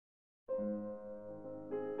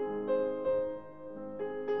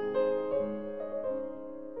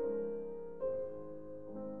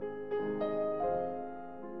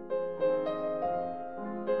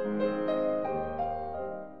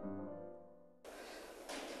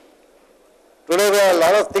Today we have a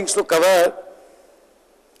lot of things to cover.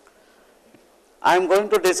 I am going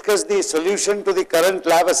to discuss the solution to the current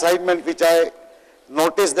lab assignment, which I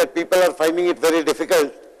noticed that people are finding it very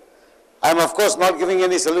difficult. I am of course not giving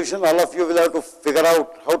any solution. All of you will have to figure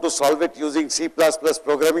out how to solve it using C++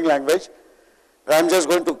 programming language. But I am just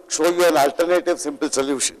going to show you an alternative simple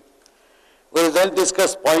solution. We will then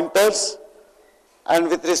discuss pointers, and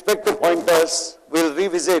with respect to pointers, we will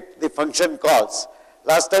revisit the function calls.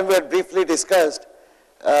 Last time we had briefly discussed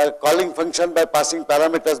calling function by passing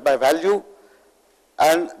parameters by value,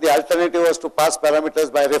 and the alternative was to pass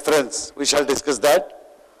parameters by reference. We shall discuss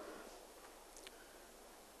that.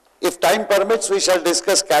 If time permits, we shall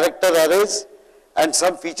discuss character arrays and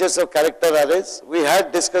some features of character arrays. We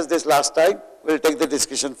had discussed this last time. We will take the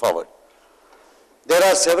discussion forward. There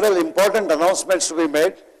are several important announcements to be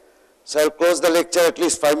made, so I will close the lecture at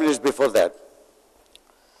least 5 minutes before that.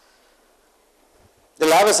 The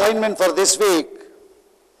lab assignment for this week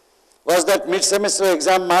was that mid-semester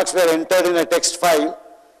exam marks were entered in a text file.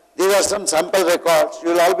 These are some sample records. You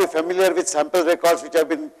will all be familiar with sample records which have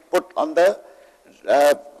been put on the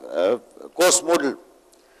course Moodle.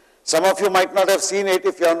 Some of you might not have seen it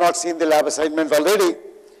if you have not seen the lab assignment already.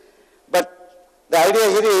 But the idea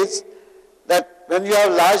here is that when you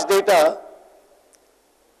have large data,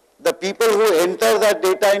 the people who enter that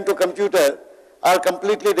data into computer are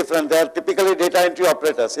completely different. They are typically data entry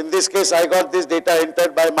operators. In this case, I got this data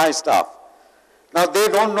entered by my staff. Now, they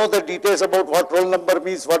don't know the details about what roll number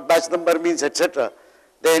means, what batch number means, etc.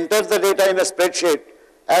 They entered the data in a spreadsheet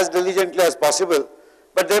as diligently as possible,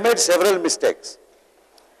 but they made several mistakes.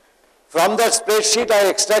 From that spreadsheet, I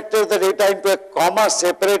extracted the data into a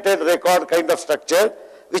comma-separated record kind of structure,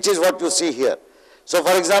 which is what you see here. So,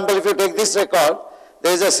 for example, if you take this record,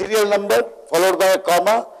 there is a serial number followed by a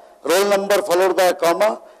comma, roll number followed by a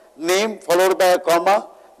comma, name followed by a comma,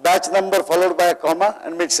 batch number followed by a comma,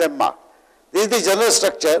 and mid-sem mark. This is the general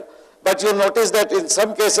structure, but you notice that in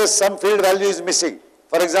some cases some field value is missing.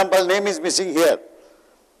 For example, name is missing here.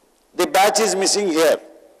 The batch is missing here.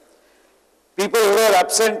 People who were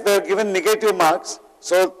absent were given negative marks.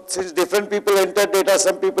 So since different people entered data,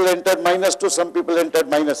 some people entered -2, some people entered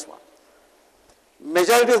 -1.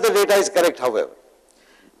 Majority of the data is correct, however.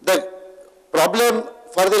 The problem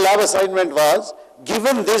for the lab assignment was,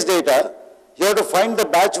 given this data, you have to find the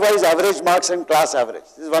batch-wise average marks and class average.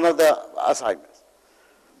 This is one of the assignments.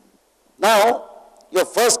 Now, your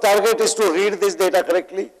first target is to read this data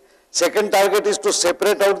correctly. Second target is to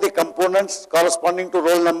separate out the components corresponding to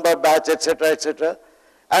roll number, batch, etc., etc.,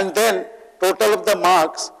 and then total of the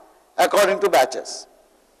marks according to batches.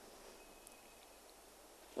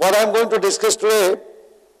 What I am going to discuss today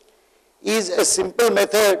is a simple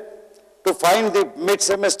method to find the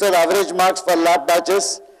mid-semester average marks for lab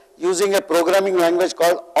batches using a programming language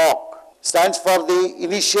called awk. Stands for the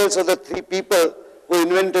initials of the 3 people who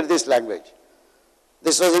invented this language.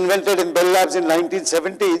 This was invented in Bell Labs in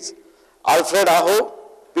 1970s. Alfred Aho,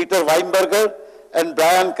 Peter Weinberger, and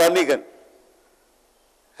Brian Kernighan.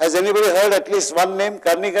 Has anybody heard at least one name,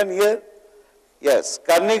 Kernighan, here? Yes,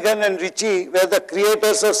 Kernighan and Ritchie were the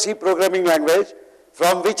creators of C programming language,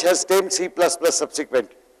 from which has stemmed C++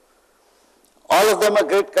 subsequently. All of them are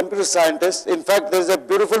great computer scientists. In fact, there is a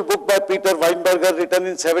beautiful book by Peter Weinberger written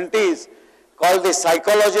in 70s called The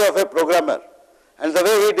Psychology of a Programmer. And the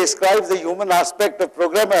way he describes the human aspect of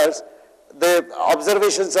programmers, the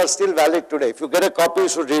observations are still valid today. If you get a copy, you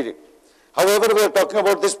should read it. However, we are talking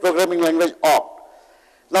about this programming language awk.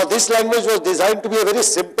 Now, this language was designed to be a very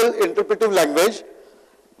simple interpretive language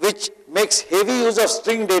which makes heavy use of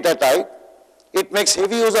string data type. It makes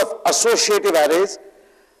heavy use of associative arrays.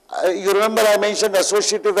 You remember I mentioned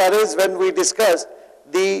associative arrays when we discussed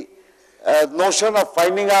the notion of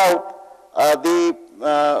finding out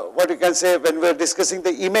what you can say, when we were discussing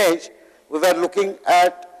the image, we were looking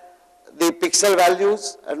at the pixel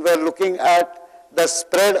values and we are looking at the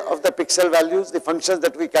spread of the pixel values, the functions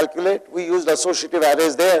that we calculate. We used associative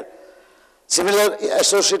arrays there. Similar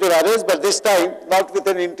associative arrays, but this time not with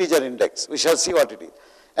an integer index. We shall see what it is.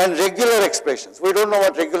 And regular expressions. We don't know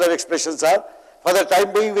what regular expressions are. For the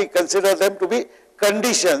time being, we consider them to be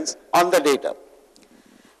conditions on the data.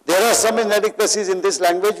 There are some inadequacies in this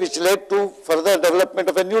language which led to further development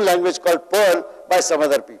of a new language called Perl by some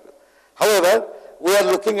other people. However, we are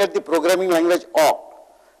looking at the programming language awk.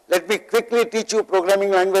 Let me quickly teach you programming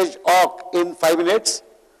language awk in 5 minutes.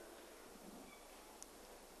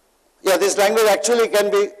 Yeah, this language actually can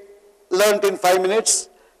be learnt in 5 minutes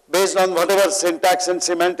based on whatever syntax and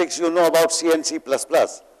semantics you know about C and C++.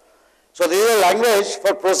 So this is a language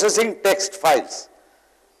for processing text files.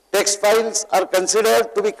 Text files are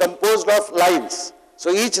considered to be composed of lines.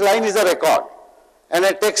 So each line is a record. and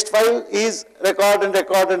a text file is record and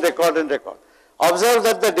record and record and record. Observe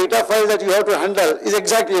that the data file that you have to handle is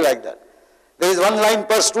exactly like that. There is one line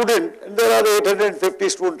per student and there are 850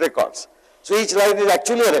 student records. So each line is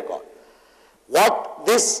actually a record. What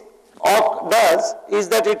this awk does is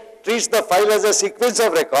that it treats the file as a sequence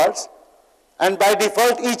of records and by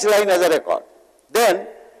default each line as a record. Then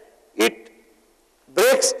it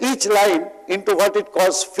breaks each line into what it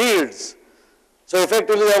calls fields. So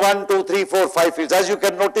effectively there are 1, 2, 3, 4, 5 fields. As you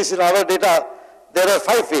can notice in our data, there are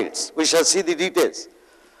 5 fields. We shall see the details.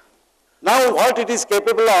 Now what it is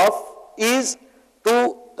capable of is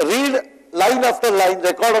to read line after line,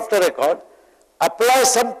 record after record, apply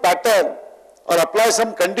some pattern or apply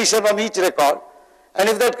some condition on each record, and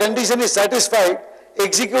if that condition is satisfied,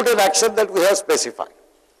 execute an action that we have specified.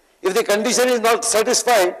 If the condition is not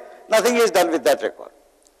satisfied, nothing is done with that record.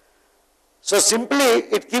 So simply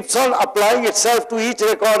it keeps on applying itself to each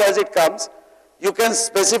record as it comes. You can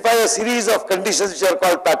specify a series of conditions which are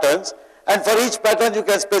called patterns, and for each pattern you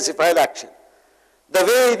can specify an action. The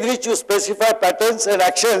way in which you specify patterns and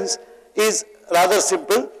actions is rather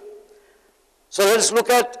simple. So let's look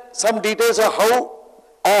at some details of how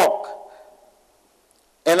awk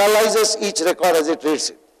analyzes each record as it reads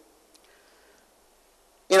it.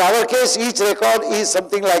 In our case, each record is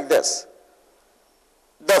something like this.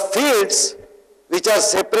 The fields which are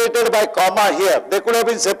separated by comma here, they could have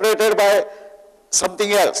been separated by something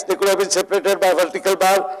else. They could have been separated by vertical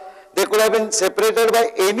bar. They could have been separated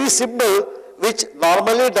by any symbol which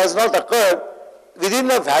normally does not occur within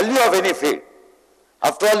the value of any field.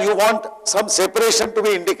 After all, you want some separation to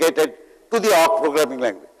be indicated to the awk programming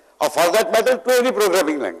language, or for that matter to any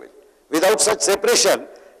programming language. Without such separation,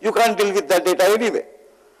 you can't deal with that data anyway.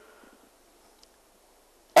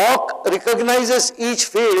 Awk recognizes each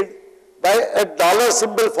field by a dollar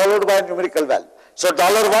symbol followed by a numerical value. So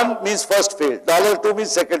 $1 means first field, $2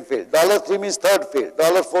 means second field, $3 means third field,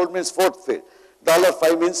 $4 means fourth field,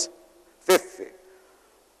 $5 means fifth field.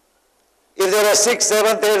 If there are 6,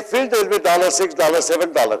 7, 8 fields, there will be $6, $7,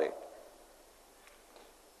 $8.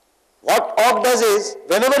 What awk does is,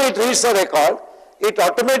 whenever it reads a record, it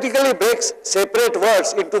automatically breaks separate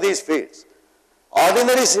words into these fields.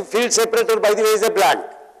 Ordinary field separator, by the way, is a blank.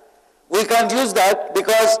 We can't use that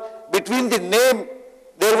because between the name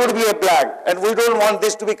there would be a blank, and we don't want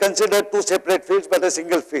this to be considered two separate fields but a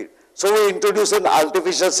single field. So we introduce an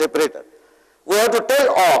artificial separator. We have to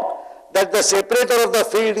tell awk that the separator of the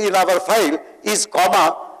field in our file is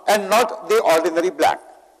comma and not the ordinary blank.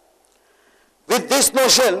 With this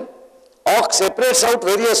notion, awk separates out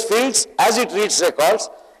various fields as it reads records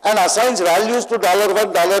and assigns values to $1,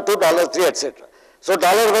 $2, $3, etc. So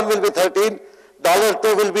 $1 will be 13,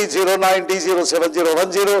 $2 will be 09,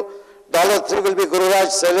 D07010, $3 will be Gururaj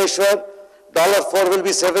Saleshwar, $4 will be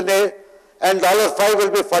 7A, and $5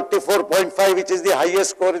 will be 44.5, which is the highest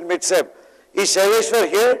score in mid-sem. Is Saleshwar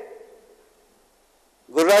here?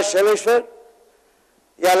 Gururaj Saleshwar?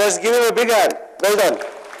 Yeah, let's give him a big hand. Well done.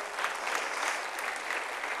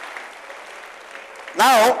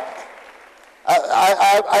 Now,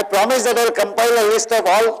 I promise that I will compile a list of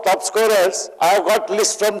all top scorers. I have got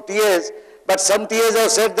lists from TAs, but some TAs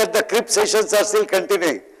have said that the CRIP sessions are still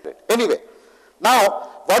continuing. Anyway, now,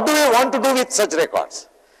 what do we want to do with such records?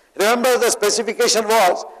 Remember, the specification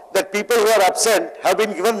was that people who are absent have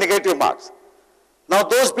been given negative marks. Now,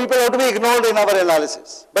 those people have to be ignored in our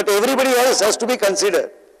analysis, but everybody else has to be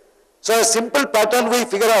considered. So, a simple pattern we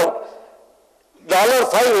figure out,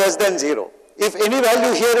 $5 less than 0. If any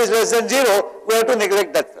value here is less than 0, we have to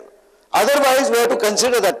neglect that fellow. Otherwise, we have to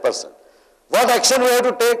consider that person. What action we have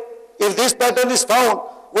to take? If this pattern is found,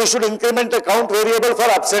 we should increment a count variable for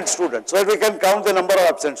absent students, so that we can count the number of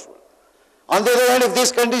absent students. On the other hand, if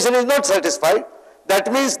this condition is not satisfied, that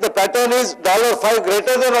means the pattern is $5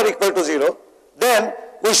 greater than or equal to 0, then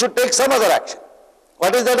we should take some other action.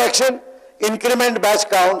 What is that action? Increment batch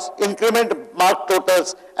counts, increment mark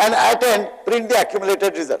totals, and at end, print the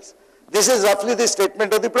accumulated results. This is roughly the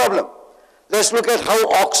statement of the problem. Let's look at how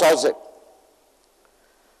awk solves it.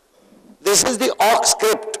 This is the awk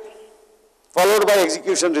script followed by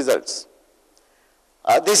execution results.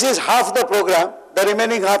 This is half the program, the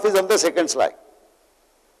remaining half is on the second slide.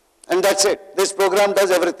 And that's it. This program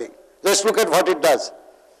does everything. Let's look at what it does.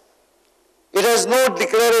 It has no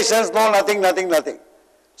declarations, no nothing.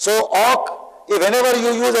 So awk, whenever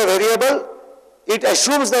you use a variable, it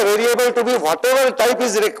assumes the variable to be whatever type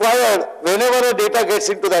is required whenever a data gets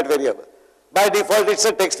into that variable. By default, it's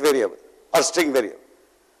a text variable or string variable.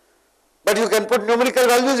 But you can put numerical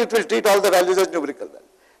values, it will treat all the values as numerical values.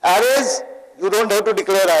 Arrays, you don't have to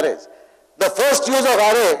declare arrays. The first use of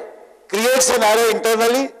array creates an array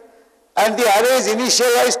internally, and the array is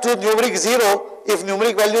initialized to numeric 0 if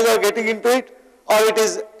numeric values are getting into it, or it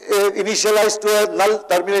is initialized to a null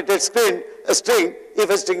terminated string if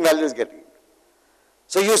a string value is getting it.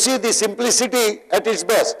 So you see the simplicity at its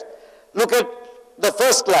best. Look at the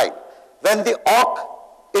first line. When the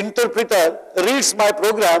awk interpreter reads my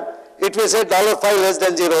program, it will say $5 less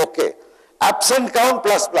than 0, okay. Absent count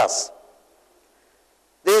plus plus.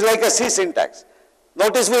 This is like a C syntax.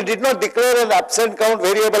 Notice we did not declare an absent count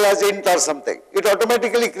variable as int or something. It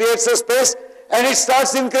automatically creates a space and it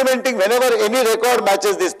starts incrementing whenever any record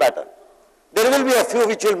matches this pattern. There will be a few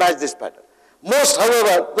which will match this pattern. Most,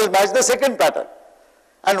 however, will match the second pattern.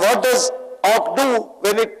 And what does awk do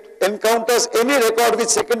when it encounters any record with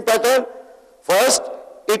second pattern? First,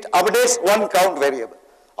 it updates one count variable.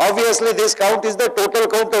 Obviously, this count is the total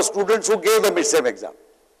count of students who gave the mid-sem exam,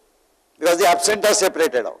 because the absent are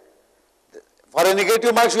separated out. For a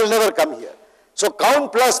negative marks, you will never come here. So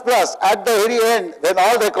count plus plus at the very end, when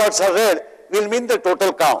all records are read, will mean the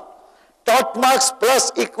total count. Tot marks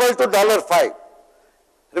plus equal to $5.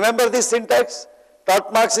 Remember this syntax?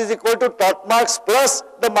 Tot marks is equal to tot marks plus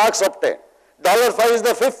the marks obtained. $5 is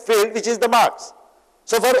the fifth field, which is the marks.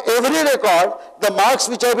 So for every record, the marks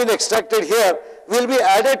which have been extracted here will be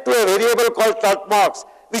added to a variable called tot marks,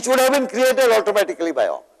 which would have been created automatically by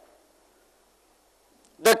awk.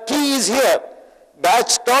 The key is here,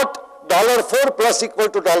 batch tot $4 plus equal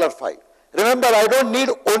to $5. Remember, I don't need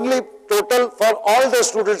only total for all the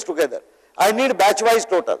students together. I need batch-wise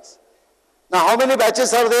totals. Now, how many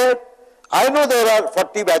batches are there? I know there are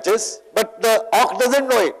 40 batches, but the awk doesn't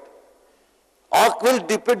know it. Awk will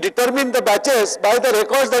determine the batches by the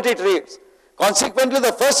records that it reads. Consequently,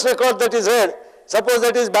 the first record that is read, suppose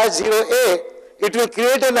that is batch 0A, it will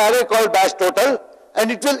create an array called batch total,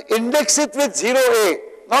 and it will index it with 0A,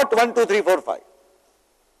 not 1, 2, 3, 4, 5.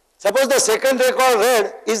 Suppose the second record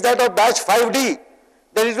read is that of batch 5D,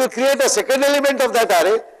 then it will create a second element of that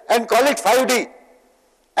array and call it 5D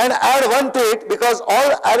and add 1 to it, because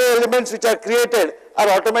all array elements which are created are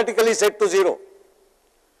automatically set to 0.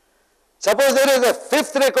 Suppose there is a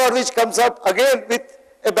fifth record which comes up again with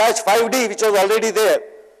a batch 5D which was already there.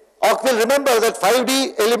 Awk will remember that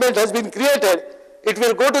 5D element has been created, it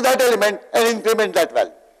will go to that element and increment that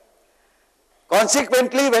value.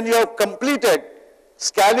 Consequently, when you have completed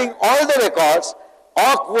scanning all the records,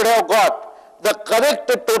 awk would have got the correct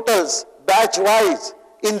totals batch-wise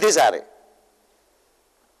in this array.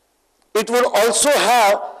 It would also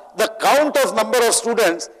have the count of number of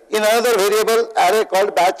students in another variable array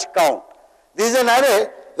called batch count. This is an array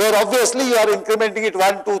where obviously you are incrementing it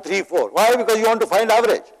 1, 2, 3, 4. Why? Because you want to find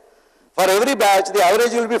average. For every batch, the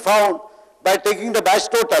average will be found by taking the batch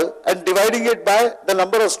total and dividing it by the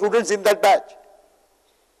number of students in that batch.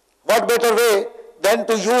 What better way than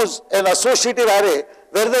to use an associative array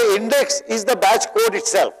where the index is the batch code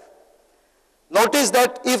itself. Notice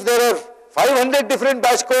that if there are 500 different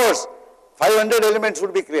batch codes, 500 elements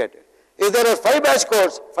would be created. If there are 5 batch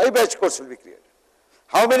codes, 5 batch codes will be created.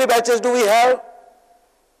 How many batches do we have?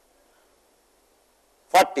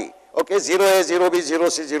 40. Okay, 0A, 0B,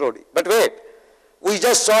 0C, 0D. But wait, we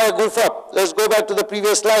just saw a goof up. Let's go back to the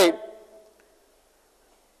previous slide.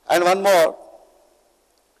 And one more.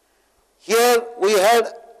 Here we had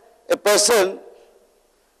a person,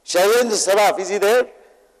 Shailendra Saraf, is he there?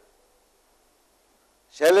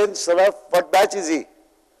 Shailendra Saraf, what batch is he?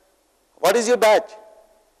 What is your batch?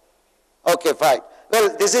 Okay, fine.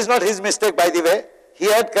 Well, this is not his mistake, by the way. He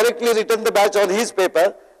had correctly written the batch on his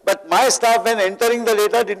paper, but my staff, when entering the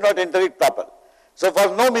data, did not enter it properly. So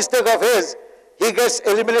for no mistake of his, he gets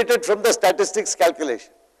eliminated from the statistics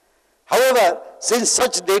calculation. However, since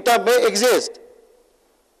such data may exist,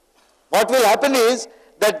 what will happen is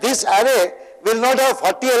that this array will not have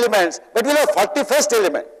 40 elements, but will have 41st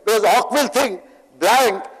element, because awk will think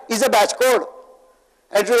blank is a batch code,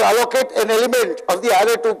 and it will allocate an element of the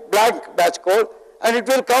array to blank batch code, and it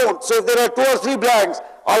will count. So if there are 2 or 3 blanks,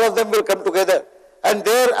 all of them will come together, and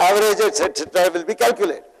their average, etc., will be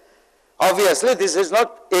calculated. Obviously, this is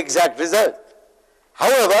not exact result.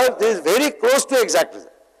 However, this is very close to exact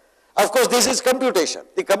result. Of course, this is computation.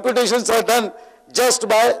 The computations are done just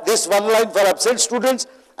by this one line for absent students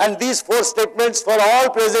and these 4 statements for all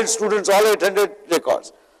present students, all 800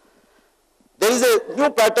 records. There is a new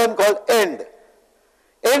pattern called end.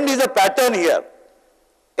 End is a pattern here.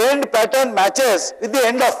 End pattern matches with the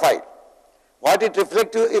end of file. What it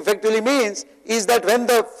effectively means is that when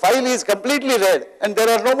the file is completely read and there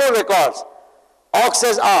are no more records, awk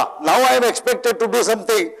says, now I am expected to do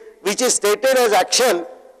something which is stated as action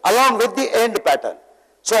along with the end pattern.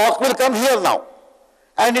 So awk will come here now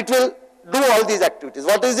and it will do all these activities.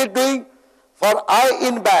 What is it doing? For I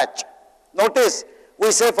in batch, Notice,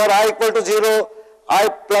 we say for I equal to 0, I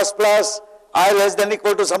plus plus, I less than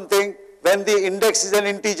equal to something when the index is an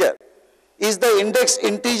integer. Is the index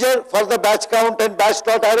integer for the batch count and batch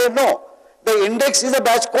dot array? No. The index is a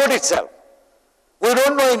batch code itself. We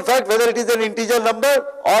don't know, in fact, whether it is an integer number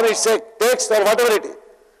or it's a text or whatever it is.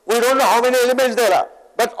 We don't know how many elements there are,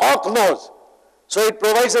 but awk knows. So it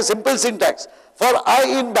provides a simple syntax. For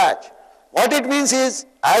I in batch, what it means is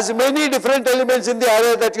as many different elements in the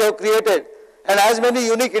array that you have created and as many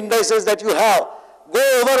unique indices that you have,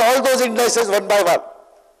 go over all those indices one by one.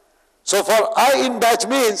 So for I in batch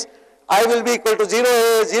means I will be equal to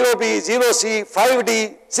 0A, 0B, 0C,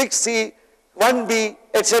 5D, 6C, 1B,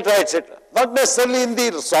 etc., etc. Not necessarily in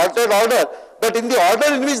the sorted order, but in the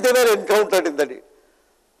order in which they were encountered in the date.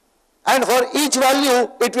 And for each value,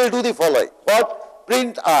 it will do the following. What?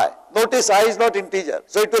 Print I. Notice I is not integer,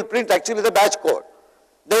 so it will print actually the batch code.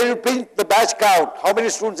 Then it will print the batch count, how many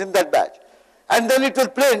students in that batch. And then it will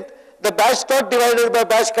print the batch dot divided by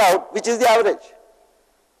batch count, which is the average.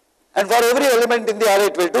 And for every element in the array,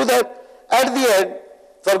 it will do that. At the end,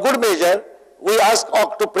 for good measure, we ask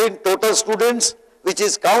awk to print total students, which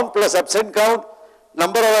is count plus absent count,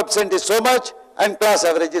 number of absent is so much, and class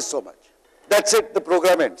average is so much. That's it, the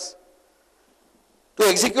program ends. To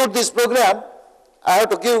execute this program, I have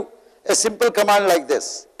to give a simple command like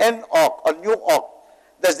this, n awk or new awk,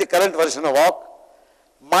 that's the current version of awk,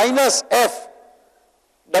 minus f,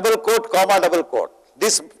 double quote, comma, double quote.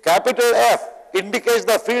 This capital F indicates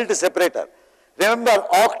the field separator. Remember,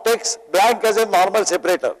 awk takes blank as a normal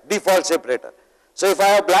separator, default separator. So if I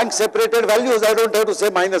have blank separated values, I don't have to say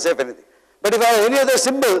minus f anything. But if I have any other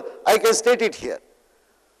symbol, I can state it here.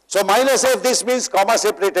 So minus f, this means comma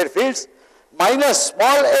separated fields. Minus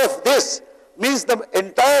small f, this means the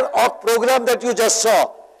entire awk program that you just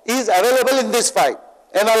saw is available in this file,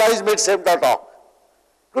 analyze midsem.awk.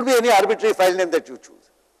 Could be any arbitrary file name that you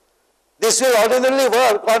choose. This will ordinarily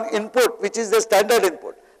work on input, which is the standard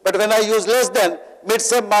input. But when I use less than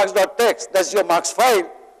midsem marks.txt, that's your marks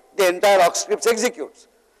file, the entire awk script executes.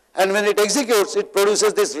 And when it executes, it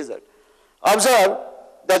produces this result. Observe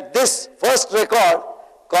that this first record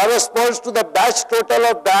corresponds to the batch total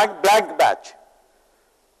of blank batch.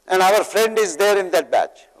 And our friend is there in that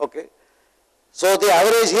batch, okay? So the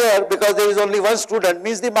average here, because there is only one student,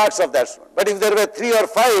 means the marks of that student. But if there were 3 or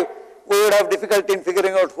 5, we would have difficulty in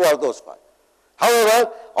figuring out who are those 5.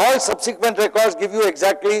 However, all subsequent records give you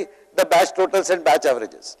exactly the batch totals and batch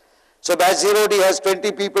averages. So batch 0D has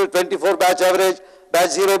 20 people, 24 batch average.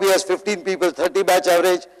 Batch 0B has 15 people, 30 batch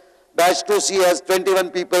average. Batch 2C has 21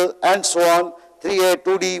 people, and so on. 3A,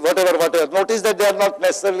 2D, whatever. Notice that they are not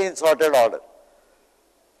necessarily in sorted order.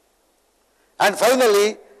 And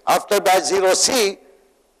finally, after batch 0C,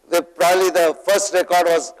 probably the first record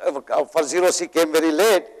was for 0C came very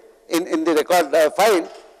late in the record file.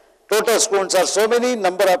 Total students are so many,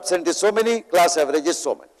 number absent is so many, class average is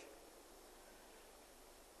so much.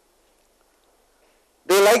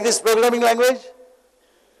 Do you like this programming language?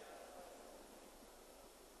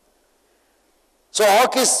 So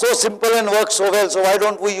awk is so simple and works so well, so why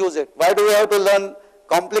don't we use it? Why do we have to learn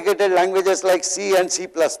complicated languages like C and C++?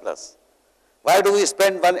 Why do we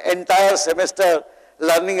spend one entire semester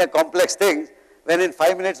learning a complex thing when in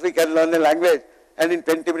 5 minutes we can learn a language and in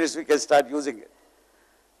 20 minutes we can start using it?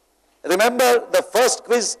 Remember the first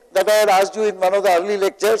quiz that I had asked you in one of the early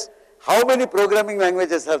lectures, how many programming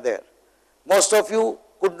languages are there? Most of you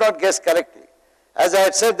could not guess correctly. As I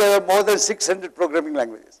had said, there were more than 600 programming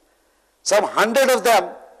languages. Some 100 of them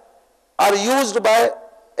are used by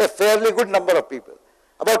a fairly good number of people.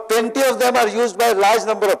 About 20 of them are used by a large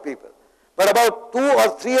number of people. But about 2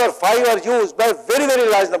 or 3 or 5 are used by a very, very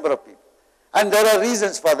large number of people. And there are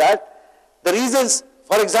reasons for that. The reasons,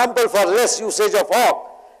 for example, for less usage of awk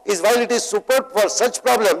is while it is superb for such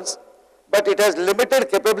problems, but it has limited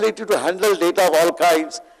capability to handle data of all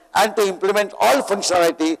kinds and to implement all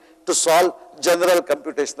functionality to solve general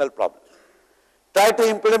computational problems. Try to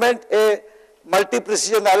implement a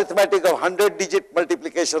multi-precision arithmetic of 100-digit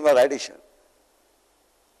multiplication or addition.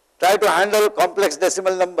 Try to handle complex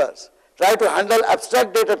decimal numbers. Try to handle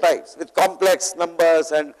abstract data types with complex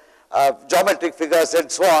numbers and geometric figures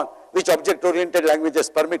and so on, which object-oriented languages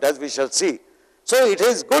permit, as we shall see. So it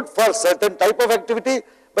is good for certain type of activity,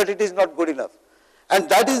 but it is not good enough. And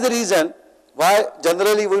that is the reason why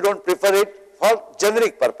generally we don't prefer it for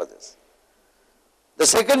generic purposes. The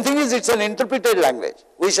second thing is it's an interpreted language.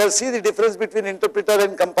 We shall see the difference between interpreter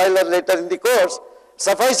and compiler later in the course.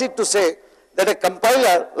 Suffice it to say that a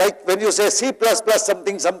compiler, like when you say C++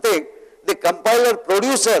 something, the compiler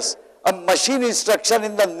produces a machine instruction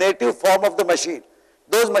in the native form of the machine.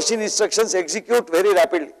 Those machine instructions execute very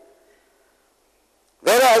rapidly.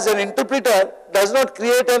 Whereas an interpreter does not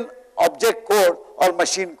create an object code or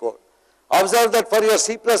machine code. Observe that for your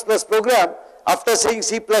C++ program, after saying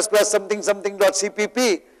C++ something something dot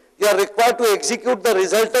CPP, you are required to execute the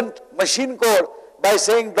resultant machine code by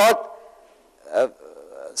saying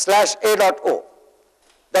slash a.o.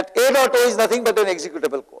 That a.o is nothing but an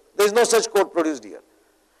executable code. There is no such code produced here.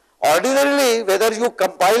 Ordinarily, whether you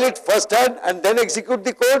compile it first hand and then execute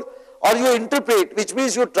the code, or you interpret, which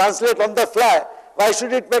means you translate on the fly, why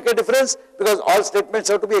should it make a difference? Because all statements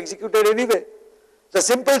have to be executed anyway. The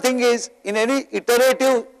simple thing is, in any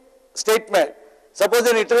iterative statement, suppose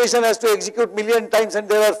an iteration has to execute million times and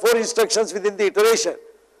there are 4 instructions within the iteration.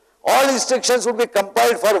 All instructions would be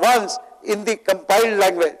compiled for once in the compiled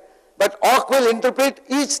language. But awk will interpret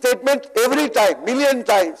each statement every time, million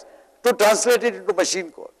times, to translate it into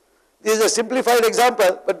machine code. This is a simplified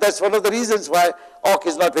example, but that's one of the reasons why awk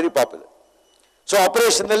is not very popular. So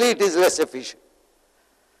operationally, it is less efficient.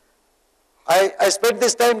 I spent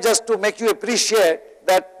this time just to make you appreciate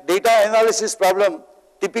that data analysis problem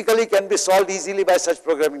typically can be solved easily by such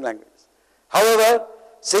programming languages. However,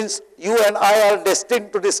 since you and I are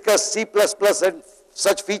destined to discuss C++ and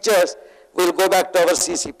such features, we'll go back to our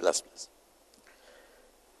C++.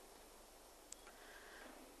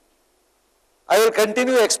 I will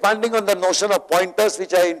continue expanding on the notion of pointers,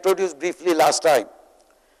 which I introduced briefly last time.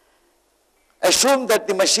 Assume that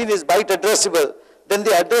the machine is byte addressable, then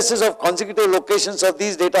the addresses of consecutive locations of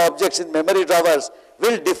these data objects in memory drawers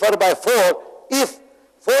will differ by 4 if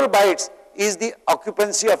 4 bytes is the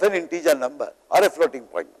occupancy of an integer number or a floating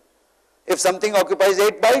point. If something occupies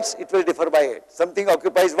 8 bytes, it will differ by 8. Something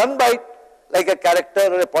occupies 1 byte, like a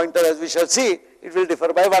character or a pointer, as we shall see, it will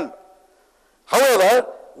differ by 1. However,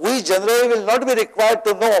 we generally will not be required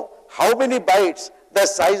to know how many bytes the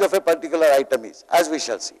size of a particular item is, as we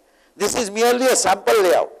shall see. This is merely a sample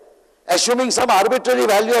layout. Assuming some arbitrary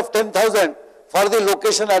value of 10,000 for the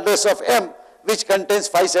location address of M, which contains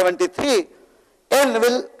 573, N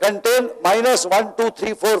will contain minus 1, 2,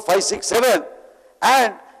 3, 4, 5, 6, 7,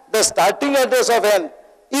 and the starting address of N,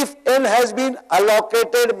 if N has been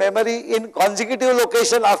allocated memory in consecutive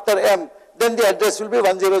location after M, then the address will be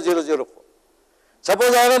 10004.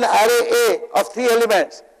 Suppose I have an array A of 3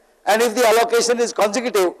 elements, and if the allocation is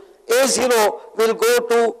consecutive, A0 will go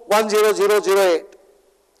to 10008.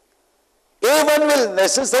 A1 will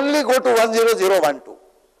necessarily go to 10012.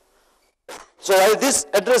 So while these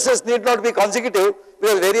addresses need not be consecutive,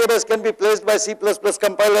 because variables can be placed by C++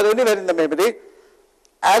 compiler anywhere in the memory,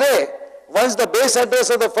 array, once the base address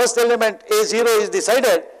of the first element A0 is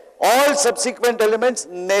decided, all subsequent elements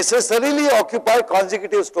necessarily occupy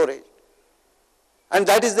consecutive storage. And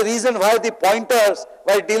that is the reason why the pointers,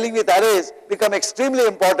 while dealing with arrays, become extremely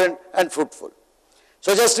important and fruitful.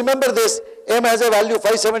 So just remember this, M has a value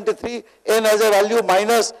 573, N has a value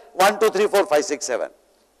minus 1, 2, 3, 4, 5, 6, 7.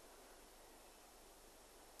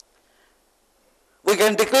 We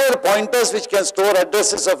can declare pointers which can store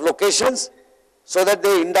addresses of locations so that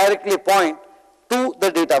they indirectly point to the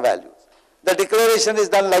data values. The declaration is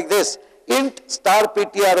done like this, int star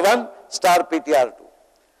ptr1 star ptr2.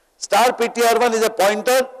 Star ptr1 is a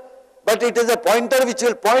pointer, but it is a pointer which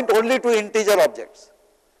will point only to integer objects.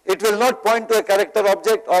 It will not point to a character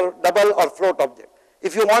object or double or float object.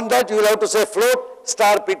 If you want that, you will have to say float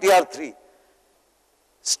star ptr3,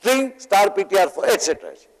 string star ptr4,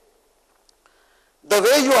 etc. The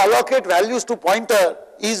way you allocate values to pointer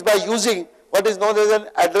is by using what is known as an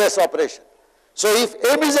address operation. So if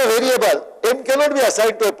M is a variable, M cannot be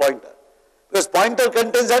assigned to a pointer, because pointer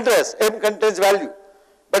contains address, M contains value.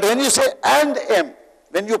 But when you say and M,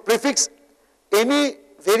 when you prefix any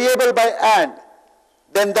variable by and,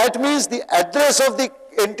 then that means the address of the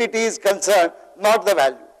entity is concerned, not the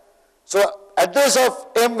value. So address of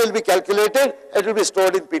M will be calculated, it will be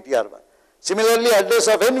stored in ptr1. Similarly, address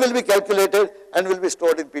of N will be calculated and will be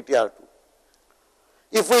stored in ptr2.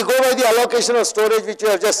 If we go by the allocation of storage which you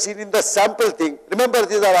have just seen in the sample thing, remember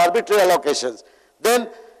these are arbitrary allocations, then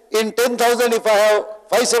in 10,000 if I have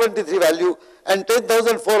 573 value and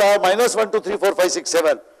 10,004 I have minus 1, 2, 3, 4, 5, 6,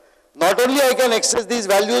 7. Not only I can access these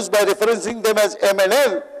values by referencing them as M and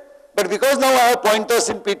N, but because now I have pointers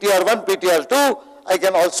in ptr1, ptr2, I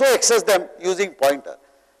can also access them using pointer.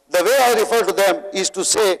 The way I refer to them is to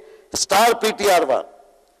say star ptr1.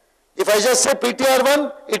 If I just say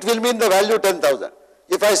ptr1, it will mean the value 10,000.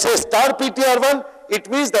 If I say star ptr1, it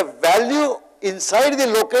means the value inside the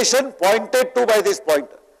location pointed to by this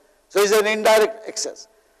pointer. So it's an indirect access.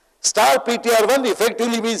 Star ptr1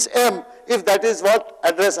 effectively means M if that is what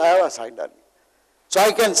address I have assigned earlier. So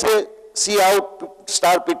I can say cout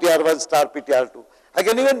star ptr1 star ptr2. I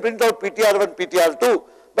can even print out ptr1, ptr2,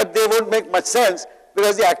 but they won't make much sense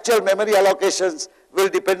because the actual memory allocations will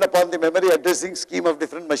depend upon the memory addressing scheme of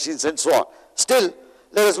different machines and so on. Still,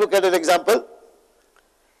 let us look at an example.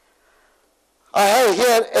 I have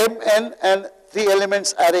here M, N and 3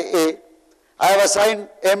 elements array A. I have assigned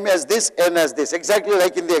M as this, N as this, exactly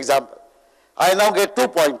like in the example. I now get 2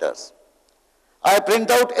 pointers. I print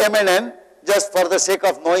out M and N just for the sake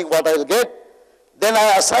of knowing what I will get. Then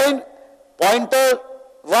I assign pointer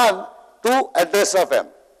 1 to address of M.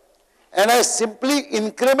 And I simply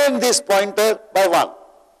increment this pointer by 1.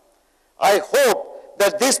 I hope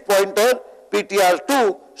that this pointer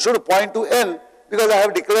PTR2 should point to N because I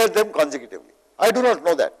have declared them consecutively. I do not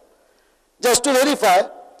know that. Just to verify,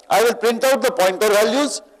 I will print out the pointer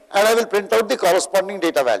values and I will print out the corresponding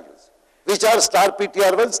data values, which are star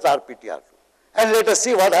PTR1, star PTR2. And let us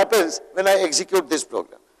see what happens when I execute this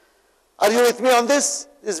program. Are you with me on this?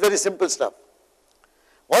 This is very simple stuff.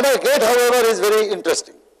 What I get, however, is very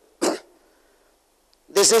interesting.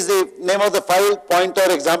 This is the name of the file, pointer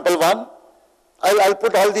example1. I'll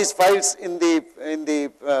put all these files in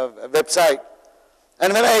the website.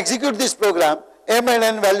 And when I execute this program, M and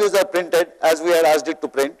N values are printed as we had asked it to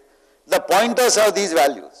print. The pointers have these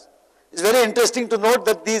values. It's very interesting to note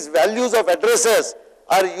that these values of addresses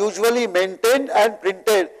are usually maintained and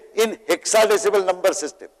printed in hexadecimal number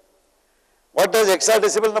system. What does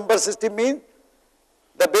hexadecimal number system mean?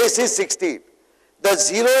 The base is 16. The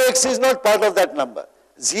 0x is not part of that number.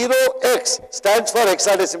 0x stands for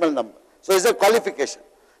hexadecimal number. So it's a qualification.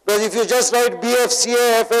 Because if you just write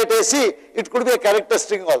BFCA F8AC, it could be a character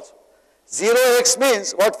string also. 0x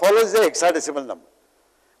means what follows the hexadecimal number.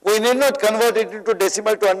 We need not convert it into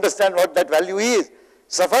decimal to understand what that value is.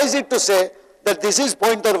 Suffice it to say that this is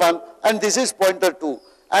pointer 1 and this is pointer 2.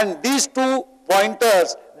 And these 2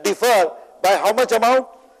 pointers differ by how much amount?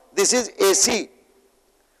 This is AC.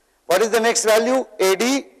 What is the next value? AD,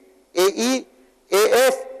 AE,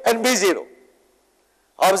 AF and B0.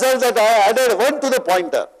 Observe that I added 1 to the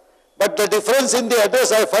pointer, but the difference in the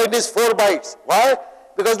address I find is 4 bytes. Why?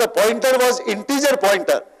 Because the pointer was integer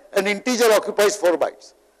pointer, and integer occupies 4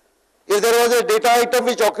 bytes. If there was a data item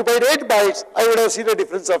which occupied 8 bytes, I would have seen a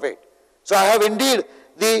difference of 8. So I have indeed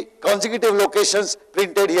the consecutive locations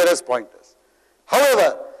printed here as pointers.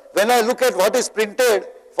 However, when I look at what is printed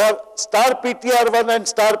for star PTR1 and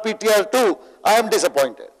star PTR2, I am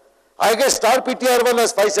disappointed. I get star PTR1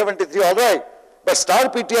 as 573, all right, but star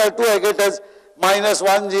PTR2 I get as minus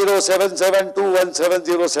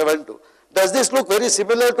 10772177072. Does this look very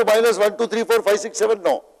similar to minus 1234567?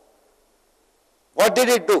 No. What did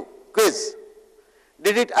it do? Quiz.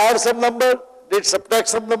 Did it add some number? Did it subtract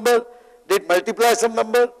some number? Did it multiply some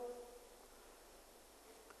number?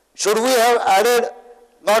 Should we have added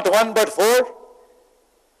not 1 but 4?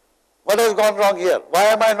 What has gone wrong here? Why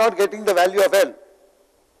am I not getting the value of N?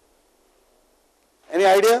 Any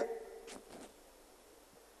idea?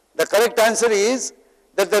 The correct answer is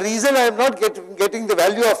that the reason I am not getting the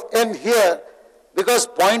value of N here, because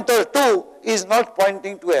pointer 2 is not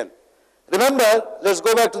pointing to N. Remember, let's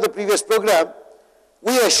go back to the previous program.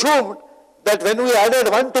 We assumed that when we added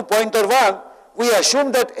 1 to pointer 1, we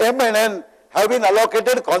assumed that M and N have been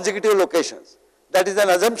allocated consecutive locations. That is an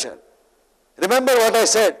assumption. Remember what I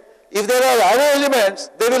said. If there are array elements,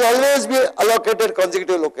 they will always be allocated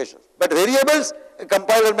consecutive locations. But variables, a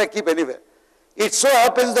compiler may keep anywhere. It so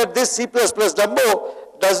happens that this C++ Dumbo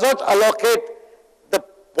does not allocate the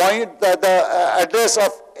address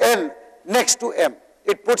of N next to M.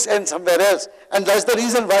 It puts N somewhere else, and that's the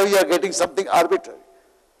reason why we are getting something arbitrary.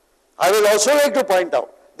 I will also like to point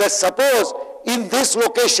out that suppose in this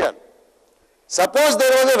location, suppose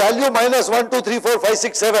there was a value minus 1, 2, 3, 4, 5,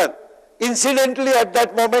 6, 7. Incidentally, at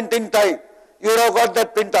that moment in time, you would have got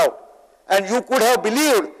that printout. And you could have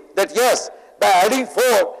believed that yes, by adding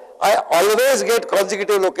 4, I always get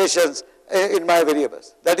consecutive locations in my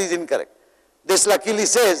variables. That is incorrect. This luckily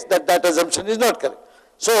says that that assumption is not correct.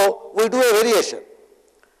 So we do a variation.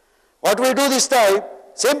 What we do this time,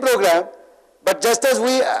 same program, but just as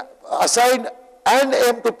we assign and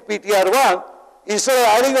M to PTR1, instead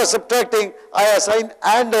of adding or subtracting, I assign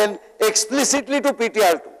and N explicitly to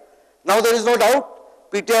PTR2. Now there is no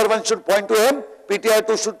doubt, PTR1 should point to M,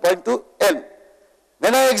 PTR2 should point to N.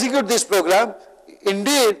 When I execute this program,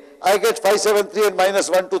 indeed, I get 573 and minus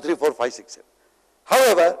 1, 2, 3, 4, 5, 6, 7.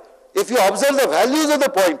 However, if you observe the values of the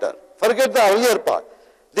pointer, forget the earlier part.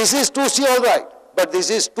 This is 2C, all right, but this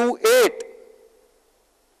is 28.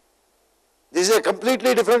 This is a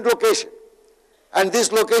completely different location. And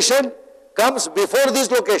this location comes before this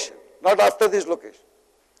location, not after this location.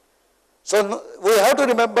 So we have to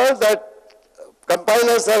remember that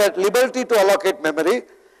compilers are at liberty to allocate memory,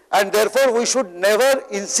 and therefore we should never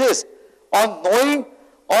insist on knowing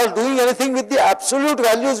or doing anything with the absolute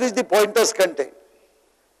values which the pointers contain.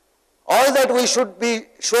 All that we should be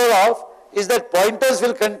sure of is that pointers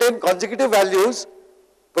will contain consecutive values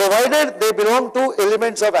provided they belong to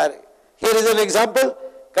elements of array. Here is an example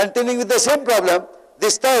continuing with the same problem.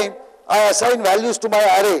 This time I assign values to my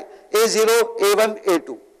array A0, A1,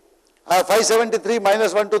 A2. I have 573,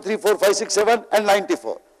 minus 1, 2, 3, 4, 5, 6, 7 and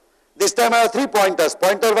 94. This time I have 3 pointers,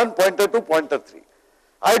 pointer 1, pointer 2, pointer 3.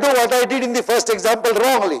 I do what I did in the first example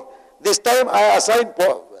wrongly. This time I assign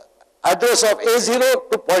address of A0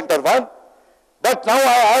 to pointer 1, but now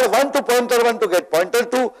I add 1 to pointer 1 to get pointer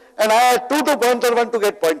 2 and I add 2 to pointer 1 to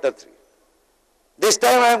get pointer 3. This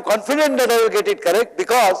time I am confident that I will get it correct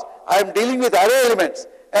because I am dealing with array elements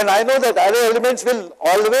and I know that array elements will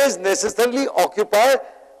always necessarily occupy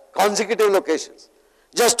consecutive locations.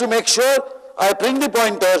 Just to make sure, I print the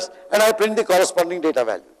pointers and I print the corresponding data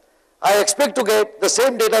value. I expect to get the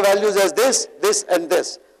same data values as this, this and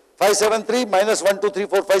this. 573 minus 1, 2, 3,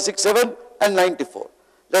 4, 5, 6, 7 and 94.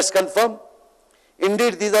 Let's confirm.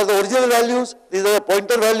 Indeed, these are the original values, these are the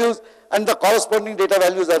pointer values and the corresponding data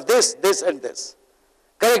values are this, this and this.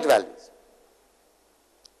 Correct values.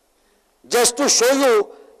 Just to show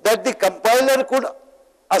you that the compiler could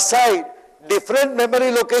assign different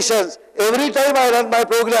memory locations every time I run my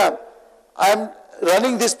program, I am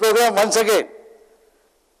running this program once again.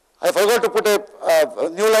 I forgot to put a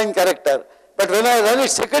new line character, but when I run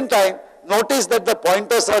it second time, notice that the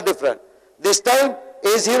pointers are different. This time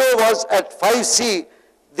A0 was at 5C,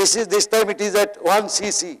 this time it is at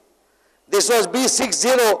 1CC. This was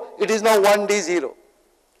B60, it is now 1D0.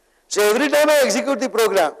 So every time I execute the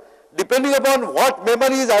program, depending upon what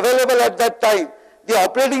memory is available at that time, the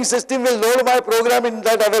operating system will load my program in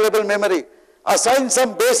that available memory, assign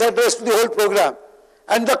some base address to the whole program,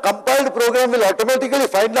 and the compiled program will automatically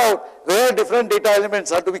find out where different data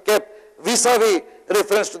elements are to be kept vis-a-vis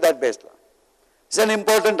reference to that baseline. It's an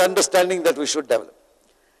important understanding that we should develop.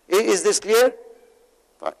 Is this clear?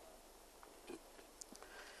 Fine.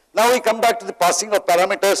 Now we come back to the passing of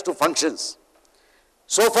parameters to functions.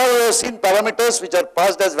 So far we have seen parameters which are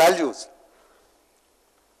passed as values.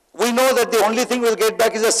 We know that the only thing we'll get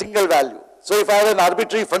back is a single value. So if I have an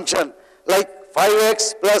arbitrary function like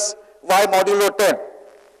 5x plus y modulo 10,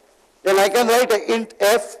 then I can write a int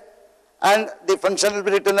f and the function will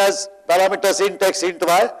be written as parameters int x, int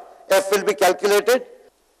y. F will be calculated,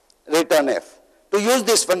 return f. To use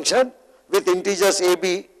this function with integers a,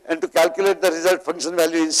 b and to calculate the result function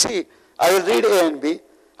value in C, I will read a and b.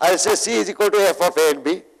 I will say C is equal to f of a and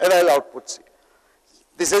b and I will output C.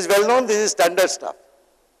 This is well known, this is standard stuff.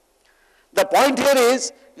 The point here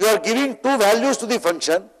is you are giving two values to the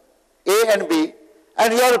function a and b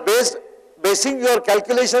and you are basing your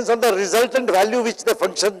calculations on the resultant value which the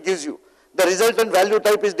function gives you. The resultant value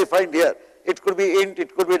type is defined here. It could be int,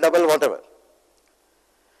 it could be double, whatever.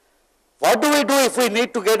 What do we do if we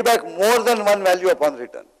need to get back more than one value upon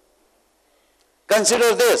return?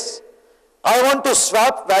 Consider this. I want to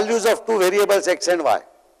swap values of two variables x and y.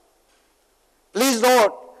 Please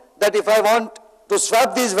note that if I want to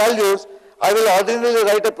swap these values, I will ordinarily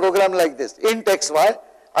write a program like this. Int xy,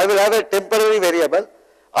 I will have a temporary variable.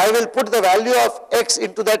 I will put the value of x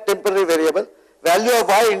into that temporary variable, value of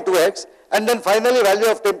y into x, and then finally value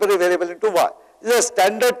of temporary variable into y. This is a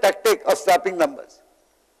standard tactic of swapping numbers.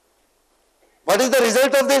 What is the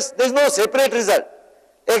result of this? There is no separate result.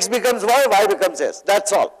 X becomes y, y becomes s.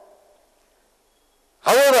 That's all.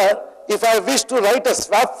 However, if I wish to write a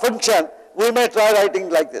swap function, we may try writing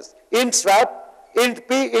like this. Int swap, int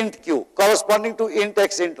p, int q, corresponding to int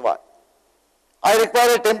x, int y. I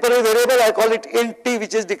require a temporary variable, I call it int t,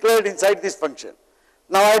 which is declared inside this function.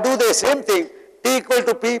 Now I do the same thing, t equal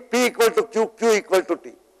to p, p equal to q, q equal to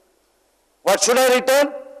t. What should I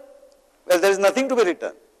return? Well, there is nothing to be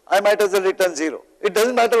returned. I might as well return 0. It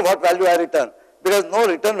doesn't matter what value I return, because no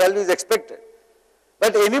return value is expected.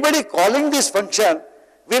 But anybody calling this function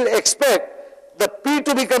will expect the p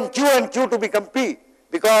to become q and q to become p,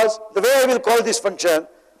 because the way I will call this function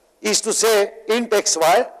is to say int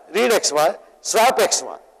xy, read xy, swap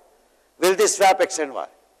xy. Will this swap x and y?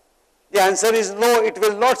 The answer is no, it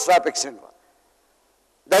will not swap x and y.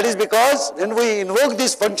 That is because when we invoke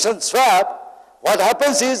this function swap, what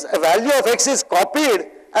happens is a value of x is copied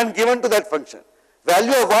and given to that function.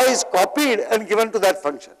 Value of y is copied and given to that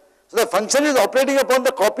function. So the function is operating upon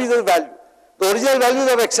the copies of value. The original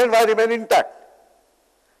values of x and y remain intact.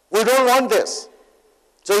 We don't want this.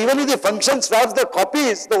 So even if the function swaps the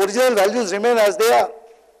copies, the original values remain as they are.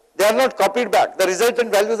 They are not copied back. The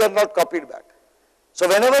resultant values are not copied back. So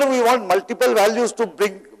whenever we want multiple values to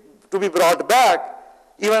be brought back,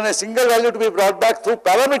 even a single value to be brought back through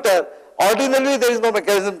parameter, Ordinarily, there is no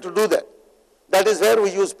mechanism to do that. That is where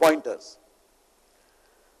we use pointers.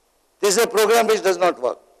 This is a program which does not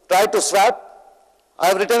work. Try to swap. I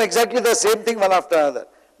have written exactly the same thing one after another.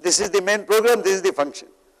 This is the main program, this is the function.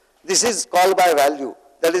 This is call by value.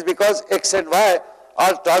 That is because x and y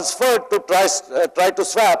are transferred to try to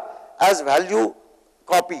swap as value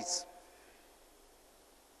copies.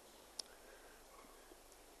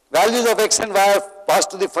 Values of x and y are passed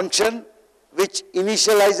to the function which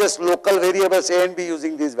initializes local variables a and b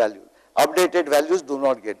using these values. Updated values do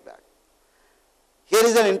not get back. Here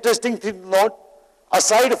is an interesting thing to note.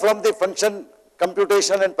 Aside from the function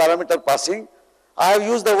computation and parameter passing, I have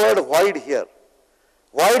used the word void here.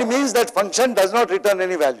 Void means that function does not return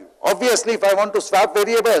any value. Obviously, if I want to swap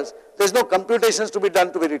variables, there is no computations to be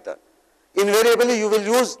done to be returned. Invariably, you will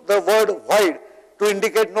use the word void to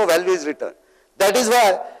indicate no value is returned. That is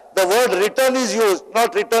why the word return is used,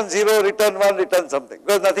 not return 0, return 1, return something,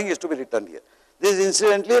 because nothing is to be returned here. This is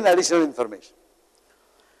incidentally an additional information.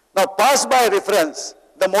 Now, pass by reference,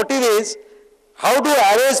 the motive is how do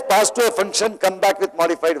arrays passed to a function come back with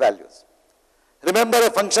modified values? Remember a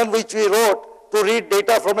function which we wrote to read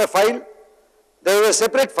data from a file? There was a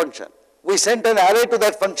separate function. We sent an array to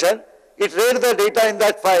that function, it read the data in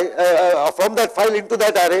that file, from that file into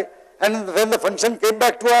that array, and when the function came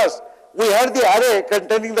back to us, we had the array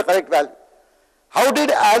containing the correct value. How did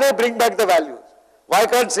array bring back the values? Why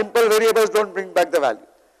can't simple variables don't bring back the value?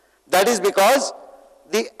 That is because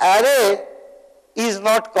the array is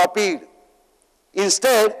not copied.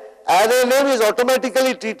 Instead, array name is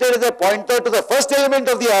automatically treated as a pointer to the first element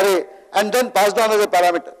of the array and then passed on as a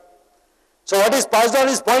parameter. So what is passed on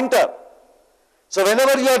is pointer. So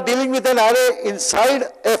whenever you are dealing with an array inside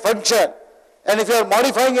a function, and if you are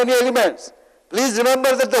modifying any elements, please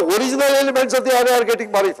remember that the original elements of the array are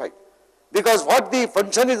getting modified. Because what the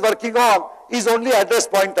function is working on is only address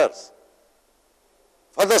pointers.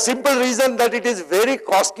 For the simple reason that it is very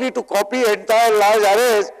costly to copy entire large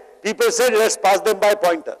arrays, people said let's pass them by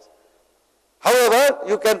pointers. However,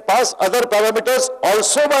 you can pass other parameters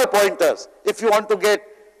also by pointers if you want to get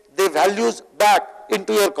the values back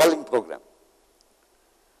into your calling program.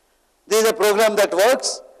 This is a program that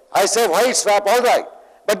works. I say void swap, all right.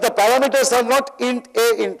 But the parameters are not int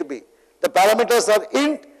A, int B. The parameters are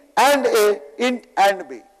int and A, int and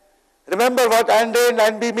B. Remember what and A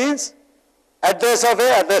and B means? Address of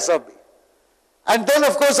A, address of B. And then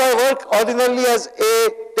of course I work ordinarily as A,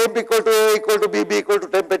 temp equal to A equal to B, B equal to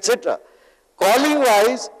temp, etc. Calling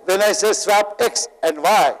wise, when I say swap X and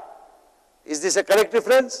Y, is this a correct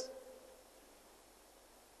reference?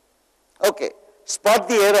 Okay. Spot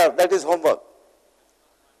the error, that is homework.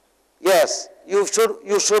 Yes, you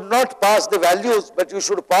should not pass the values, but you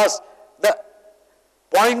should pass the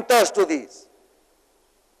pointers to these.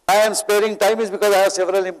 I am sparing time is because I have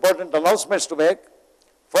several important announcements to make.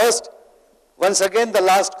 First, once again the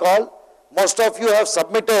last call. Most of you have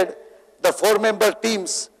submitted the 4-member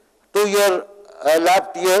teams to your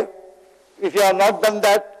lab TA. If you have not done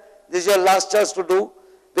that, this is your last chance to do,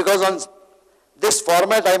 because on this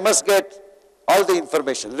format I must get all the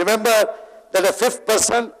information. Remember that a 5th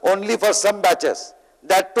person only for some batches,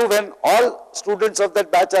 that too when all students of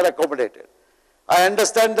that batch are accommodated. I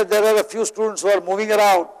understand that there are a few students who are moving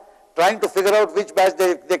around trying to figure out which batch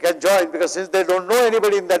they can join, because since they don't know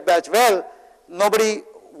anybody in that batch well, nobody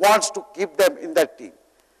wants to keep them in that team.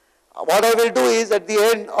 What I will do is at the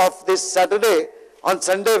end of this Saturday, on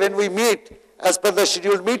Sunday when we meet as per the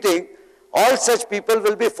scheduled meeting, all such people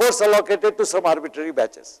will be force allocated to some arbitrary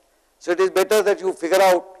batches. So it is better that you figure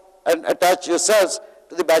out and attach yourselves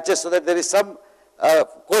to the batches so that there is some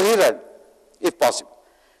coherent, if possible.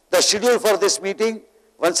 The schedule for this meeting,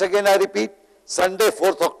 once again I repeat, Sunday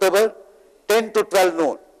 4th October, 10 to 12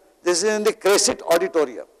 noon. This is in the Crescit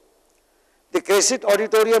Auditorium. The Crescit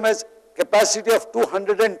Auditorium has capacity of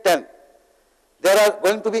 210. There are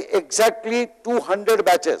going to be exactly 200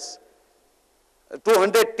 batches,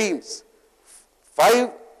 200 teams,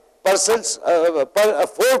 4 persons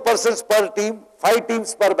per team, 5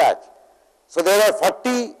 teams per batch. So there are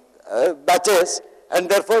 40 batches and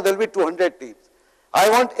therefore there will be 200 teams. I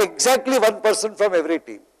want exactly 1 person from every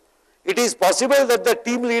team. It is possible that the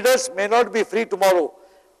team leaders may not be free tomorrow.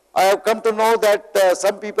 I have come to know that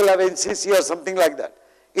some people have NCC or something like that.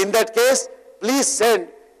 In that case, please send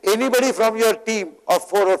anybody from your team of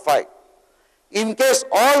 4 or 5. In case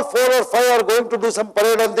all 4 or 5 are going to do some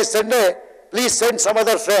parade on this Sunday, please send some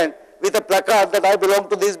other friend with a placard that I belong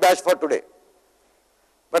to this batch for today.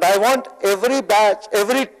 But I want every batch,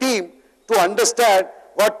 every team to understand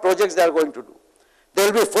what projects they are going to do.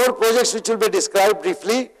 There will be 4 projects which will be described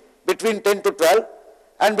briefly between 10 to 12,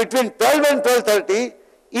 and between 12 and 12:30,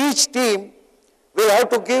 each team will have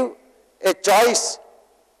to give a choice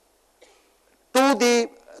to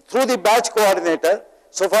through the batch coordinator.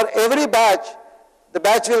 So for every batch, the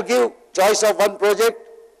batch will give choice of one project,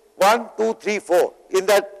 1, 2, 3, 4,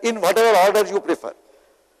 in whatever order you prefer.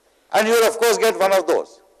 And you will of course get one of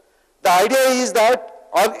those. The idea is that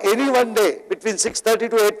on any one day, between 6:30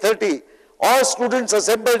 to 8:30, all students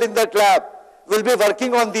assembled in that lab will be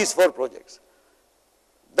working on these 4 projects.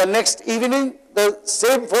 The next evening, the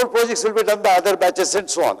same 4 projects will be done by other batches and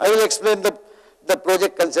so on. I will explain the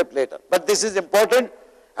project concept later. But this is important,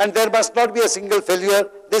 and there must not be a single failure.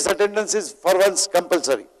 This attendance is for once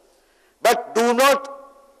compulsory. But do not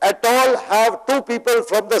at all have 2 people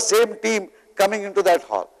from the same team coming into that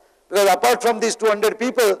hall. Because apart from these 200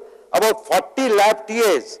 people, about 40 lab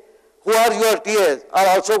TAs, who are your TAs, are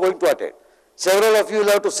also going to attend. Several of you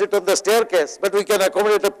will have to sit on the staircase, but we can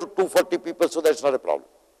accommodate up to 240 people, so that's not a problem.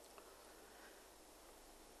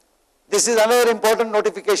 This is another important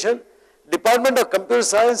notification. Department of Computer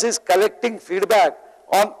Science is collecting feedback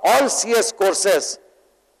on all CS courses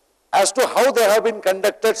as to how they have been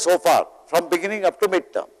conducted so far, from beginning up to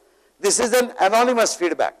midterm. This is an anonymous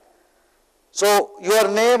feedback. So your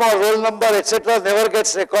name or roll number, etc. never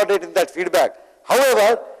gets recorded in that feedback.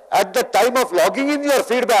 However, at the time of logging in your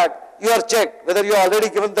feedback, you are checked whether you are already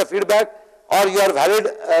given the feedback or you are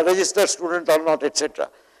valid registered student or not, etc.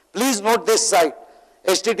 Please note this site,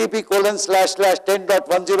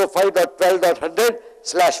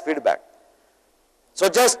 http://10.105.12.100/feedback. So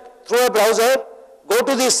just through a browser, go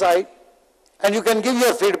to this site and you can give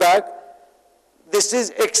your feedback. This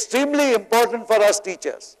is extremely important for us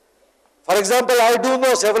teachers. For example, I do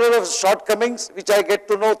know several of shortcomings which I get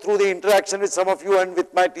to know through the interaction with some of you and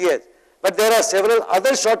with my TAs. But there are several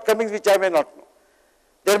other shortcomings which I may not know.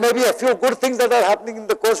 There may be a few good things that are happening in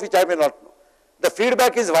the course which I may not know. The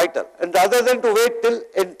feedback is vital. And rather than to wait till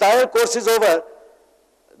entire course is over,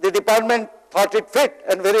 the department thought it fit,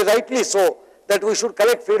 and very rightly so, that we should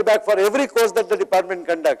collect feedback for every course that the department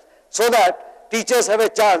conducts, so that teachers have a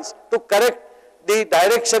chance to correct the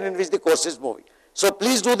direction in which the course is moving. So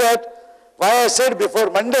please do that. Why I said before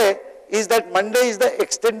Monday is that Monday is the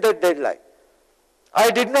extended deadline. I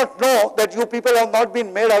did not know that you people have not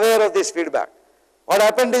been made aware of this feedback. What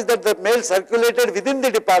happened is that the mail circulated within the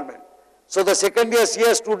department. So the second year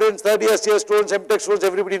CS students, third year CS students, MTech students,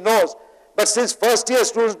 everybody knows. But since first year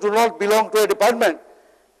students do not belong to a department,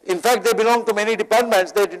 in fact they belong to many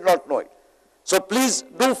departments, they did not know it. So please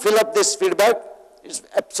do fill up this feedback. It's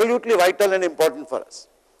absolutely vital and important for us.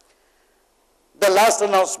 The last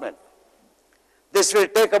announcement. This will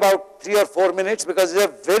take about 3 or 4 minutes because it's a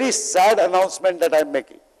very sad announcement that I'm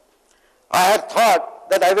making. I had thought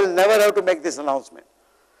that I will never have to make this announcement.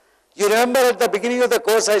 You remember at the beginning of the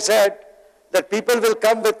course I said that people will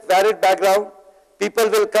come with varied background, people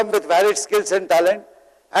will come with varied skills and talent,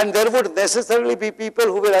 and there would necessarily be people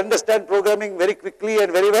who will understand programming very quickly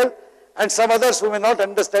and very well, and some others who may not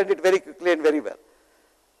understand it very quickly and very well.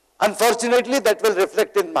 Unfortunately, that will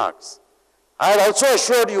reflect in marks. I had also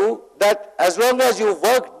assured you that as long as you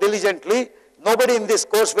work diligently, nobody in this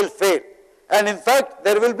course will fail. And in fact,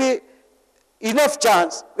 there will be enough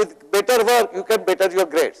chance with better work, you can better your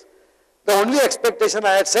grades. The only expectation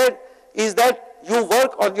I had said is that you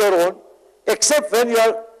work on your own, except when you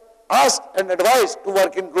are asked and advised to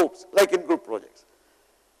work in groups, like in group projects.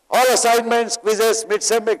 All assignments, quizzes,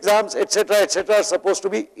 mid-sem exams, etc., are supposed to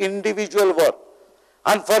be individual work.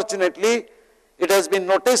 Unfortunately, it has been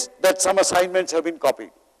noticed that some assignments have been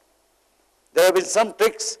copied. There have been some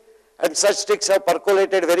tricks, and such tricks have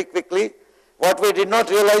percolated very quickly. What we did not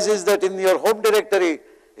realize is that in your home directory,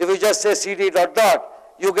 if you just say cd ...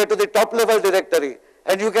 you get to the top level directory,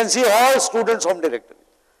 and you can see all students' home directory.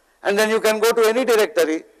 And then you can go to any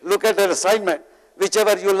directory, look at an assignment,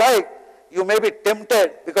 whichever you like. You may be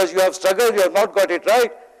tempted because you have struggled, you have not got it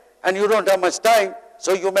right, and you don't have much time,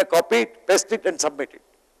 so you may copy it, paste it, and submit it.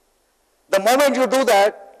 The moment you do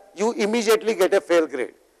that, you immediately get a fail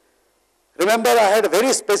grade. Remember, I had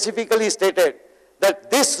very specifically stated that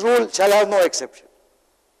this rule shall have no exception.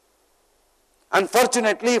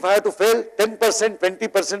 Unfortunately, if I have to fail 10%,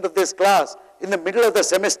 20% of this class in the middle of the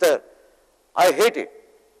semester, I hate it.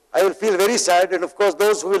 I will feel very sad, and of course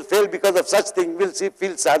those who will fail because of such thing will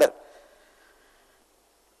feel sadder.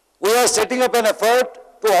 We are setting up an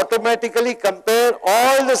effort to automatically compare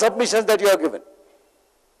all the submissions that you have given.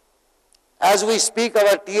 As we speak,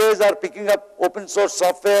 our TAs are picking up open source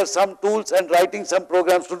software, some tools, and writing some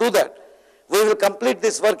programs to do that. We will complete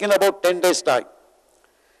this work in about 10 days' time.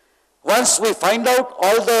 Once we find out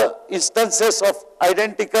all the instances of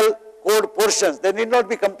identical code portions, there need not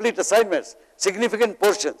be complete assignments, significant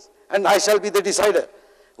portions, and I shall be the decider.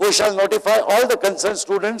 we shall notify all the concerned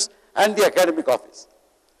students and the academic office.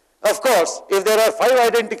 Of course, if there are 5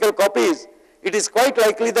 identical copies, it is quite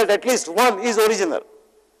likely that at least one is original.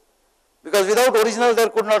 Because without original, there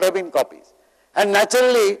could not have been copies. And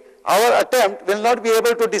naturally, our attempt will not be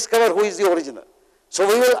able to discover who is the original. So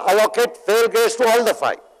we will allocate fail grades to all the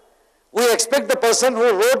 5. We expect the person who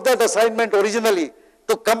wrote that assignment originally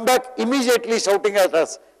to come back immediately shouting at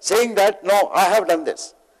us, saying that, no, I have done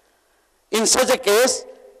this. In such a case,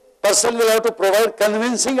 person will have to provide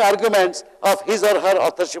convincing arguments of his or her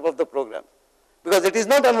authorship of the program. Because it is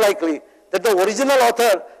not unlikely that the original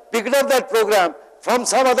author picked up that program from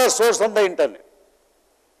some other source on the internet.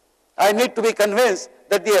 I need to be convinced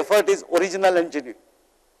that the effort is original and genuine.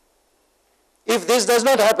 If this does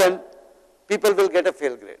not happen, people will get a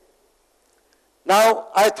fail grade. Now,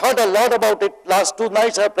 I thought a lot about it. Last 2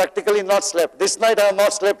 nights I have practically not slept. This night I have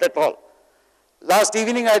not slept at all. Last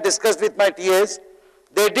evening I discussed with my TAs.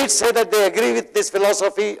 They did say that they agree with this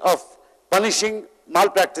philosophy of punishing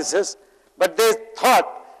malpractices, but they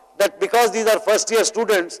thought that because these are first-year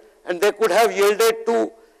students and they could have yielded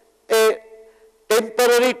to a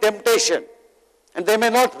temporary temptation, and they may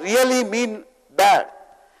not really mean bad.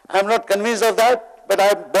 I am not convinced of that, but I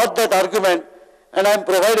have bought that argument and I am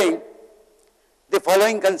providing the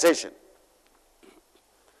following concession.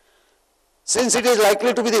 Since it is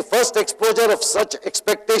likely to be the first exposure of such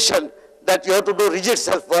expectation that you have to do rigid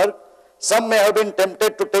self-work, some may have been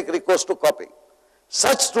tempted to take recourse to copying.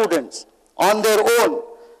 Such students, on their own,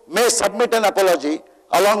 may submit an apology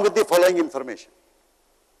along with the following information: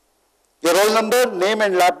 your roll number, name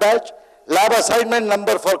and lab badge, lab assignment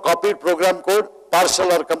number for copied program code,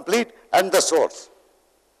 partial or complete, and the source.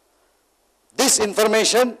 This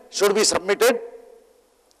information should be submitted,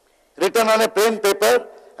 written on a plain paper,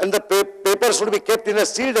 and the paper should be kept in a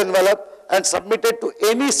sealed envelope and submitted to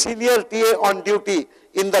any senior TA on duty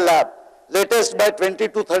in the lab, latest by 20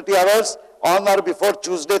 to 30 hours on or before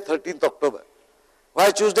Tuesday, 13th October. Why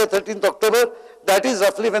Tuesday, 13th October? That is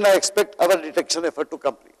roughly when I expect our detection effort to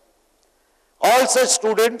complete. All such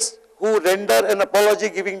students who render an apology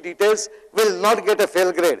giving details will not get a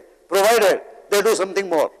fail grade, provided they do something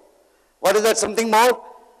more. What is that something more?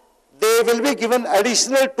 They will be given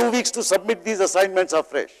additional 2 weeks to submit these assignments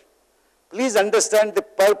afresh. Please understand, the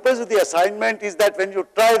purpose of the assignment is that when you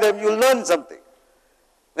try them, you learn something.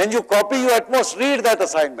 When you copy, you at most read that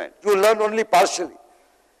assignment. You learn only partially.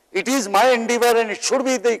 It is my endeavor, and it should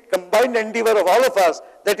be the combined endeavor of all of us,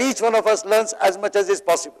 that each one of us learns as much as is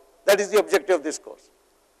possible. That is the objective of this course.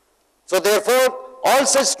 So therefore, all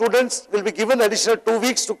such students will be given additional 2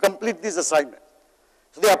 weeks to complete these assignments.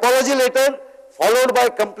 So the apology letter followed by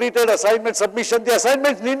completed assignment submission. The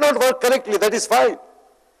assignments need not work correctly, that is fine.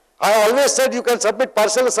 I always said you can submit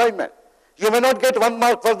partial assignment. You may not get 1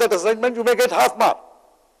 mark for that assignment, you may get half mark.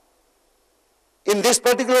 In this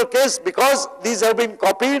particular case, because these have been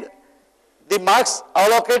copied, the marks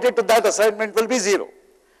allocated to that assignment will be 0.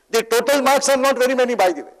 The total marks are not very many,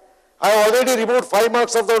 by the way. I have already removed 5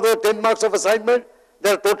 marks of the 10 marks of assignment.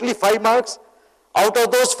 There are totally 5 marks. Out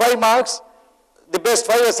of those 5 marks, the best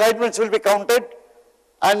 5 assignments will be counted,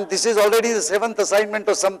 and this is already the 7th assignment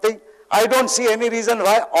or something. I don't see any reason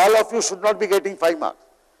why all of you should not be getting 5 marks.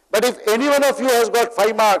 But if any one of you has got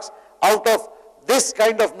 5 marks out of this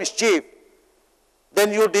kind of mischief,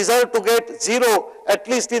 then you deserve to get 0, at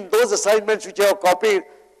least in those assignments which you have copied,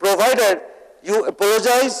 provided you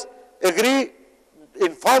apologize, agree,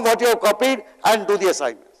 inform what you have copied, and do the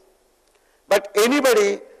assignments. But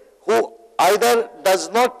anybody who either does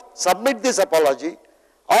not submit this apology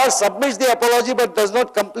or submits the apology but does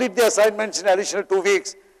not complete the assignments in additional 2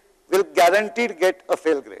 weeks will guaranteed get a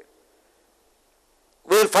fail grade.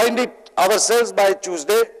 We will find it ourselves by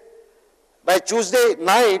Tuesday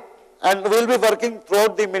night, and we will be working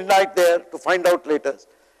throughout the midnight there to find out later.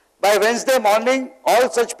 By Wednesday morning, all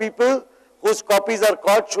such people whose copies are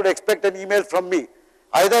caught should expect an email from me.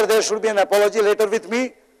 Either there should be an apology letter with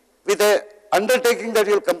me, with a undertaking that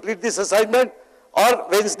you will complete this assignment, or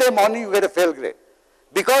Wednesday morning you get a fail grade.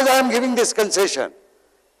 Because I am giving this concession,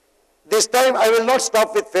 this time I will not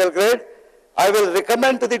stop with fail grade. I will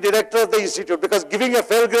recommend to the director of the institute, because giving a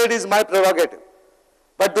fail grade is my prerogative.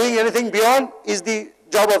 But doing anything beyond is the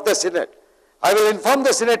job of the Senate. I will inform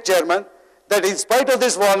the Senate chairman that in spite of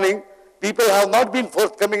this warning, people have not been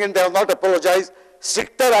forthcoming and they have not apologized.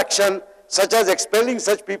 Stricter action, such as expelling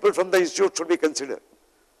such people from the institute, should be considered.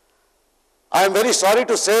 I am very sorry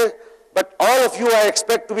to say, but all of you I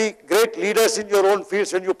expect to be great leaders in your own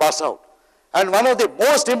fields when you pass out. And one of the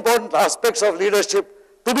most important aspects of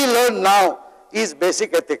leadership to be learned now is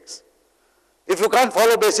basic ethics. If you can't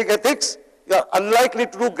follow basic ethics, you are unlikely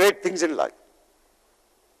to do great things in life.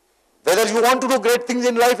 Whether you want to do great things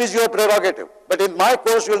in life is your prerogative. But in my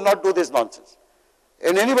course, you will not do this nonsense.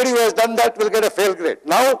 And anybody who has done that will get a fail grade,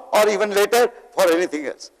 now or even later, for anything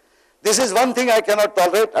else. This is one thing I cannot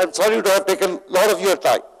tolerate. I'm sorry to have taken a lot of your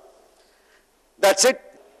time. That's it.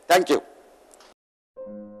 Thank you.